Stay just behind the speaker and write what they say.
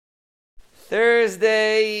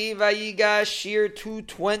Thursday, Vayigash, Shir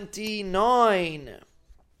 229.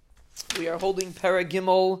 We are holding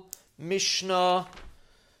Paragimel, Mishnah,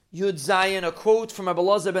 Yud Zayin, a quote from Rabbi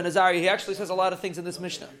Elazar ben Azariah. He actually says a lot of things in this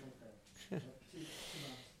Mishnah.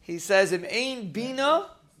 He says, Im ein bina,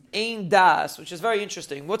 ein das, which is very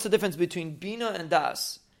interesting. What's the difference between bina and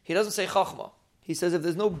das? He doesn't say chachma. He says if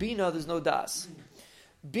there's no bina, there's no das.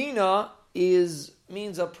 Bina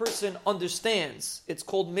means a person understands. It's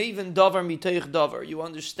called mevin davar miteich davar. You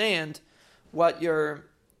understand what you're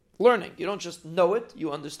learning. You don't just know it, you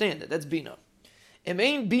understand it. That's bina. Im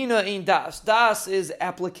ein bina, ein das. Das is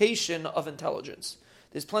application of intelligence.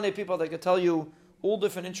 There's plenty of people that can tell you all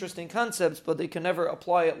different interesting concepts, but they can never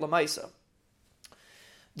apply it lamaisa.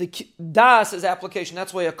 The das is application.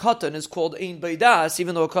 That's why a katan is called ein beidas,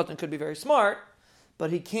 even though a katan could be very smart,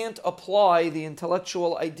 but he can't apply the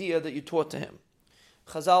intellectual idea that you taught to him.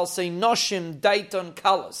 Chazal say noshim daiton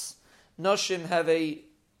kalas. Noshim have a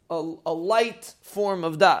light form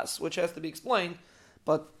of das, which has to be explained,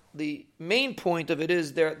 but the main point of it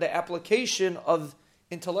is the application of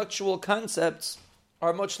intellectual concepts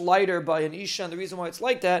are much lighter by an isha, and the reason why it's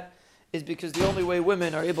like that is because the only way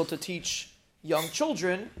women are able to teach young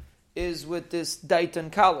children is with this daiton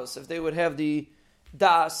kalas. If they would have the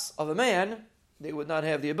das of a man, they would not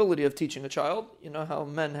have the ability of teaching a child. You know how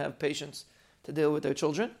men have patience to deal with their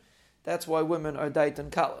children. That's why women are daiton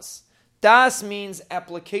kalas. Das means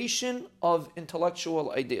application of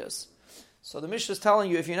intellectual ideas. So the Mishnah is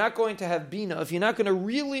telling you, if you're not going to have bina, if you're not going to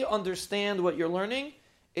really understand what you're learning,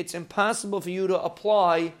 it's impossible for you to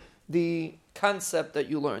apply the concept that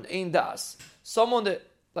you learned. Ein das. Someone that,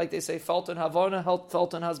 like they say, felt in Havana,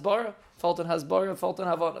 felt in Hasbara, felt in Hasbara, felt in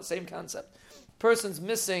Havana. Same concept. Person's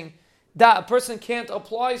missing that. A person can't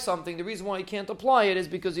apply something. The reason why he can't apply it is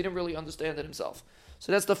because he didn't really understand it himself.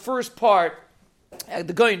 So that's the first part.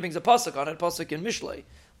 The Goyin brings a pasuk on it, pasuk in Mishlei.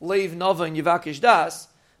 Leiv nava and yivakish das.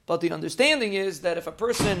 But the understanding is that if a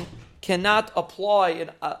person cannot apply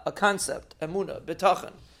a concept, emunah,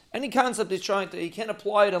 betachan, any concept he can't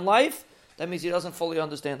apply it in life, that means he doesn't fully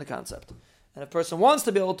understand the concept. And if a person wants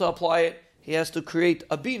to be able to apply it, he has to create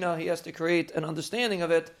a bina, he has to create an understanding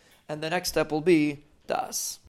of it, and the next step will be das.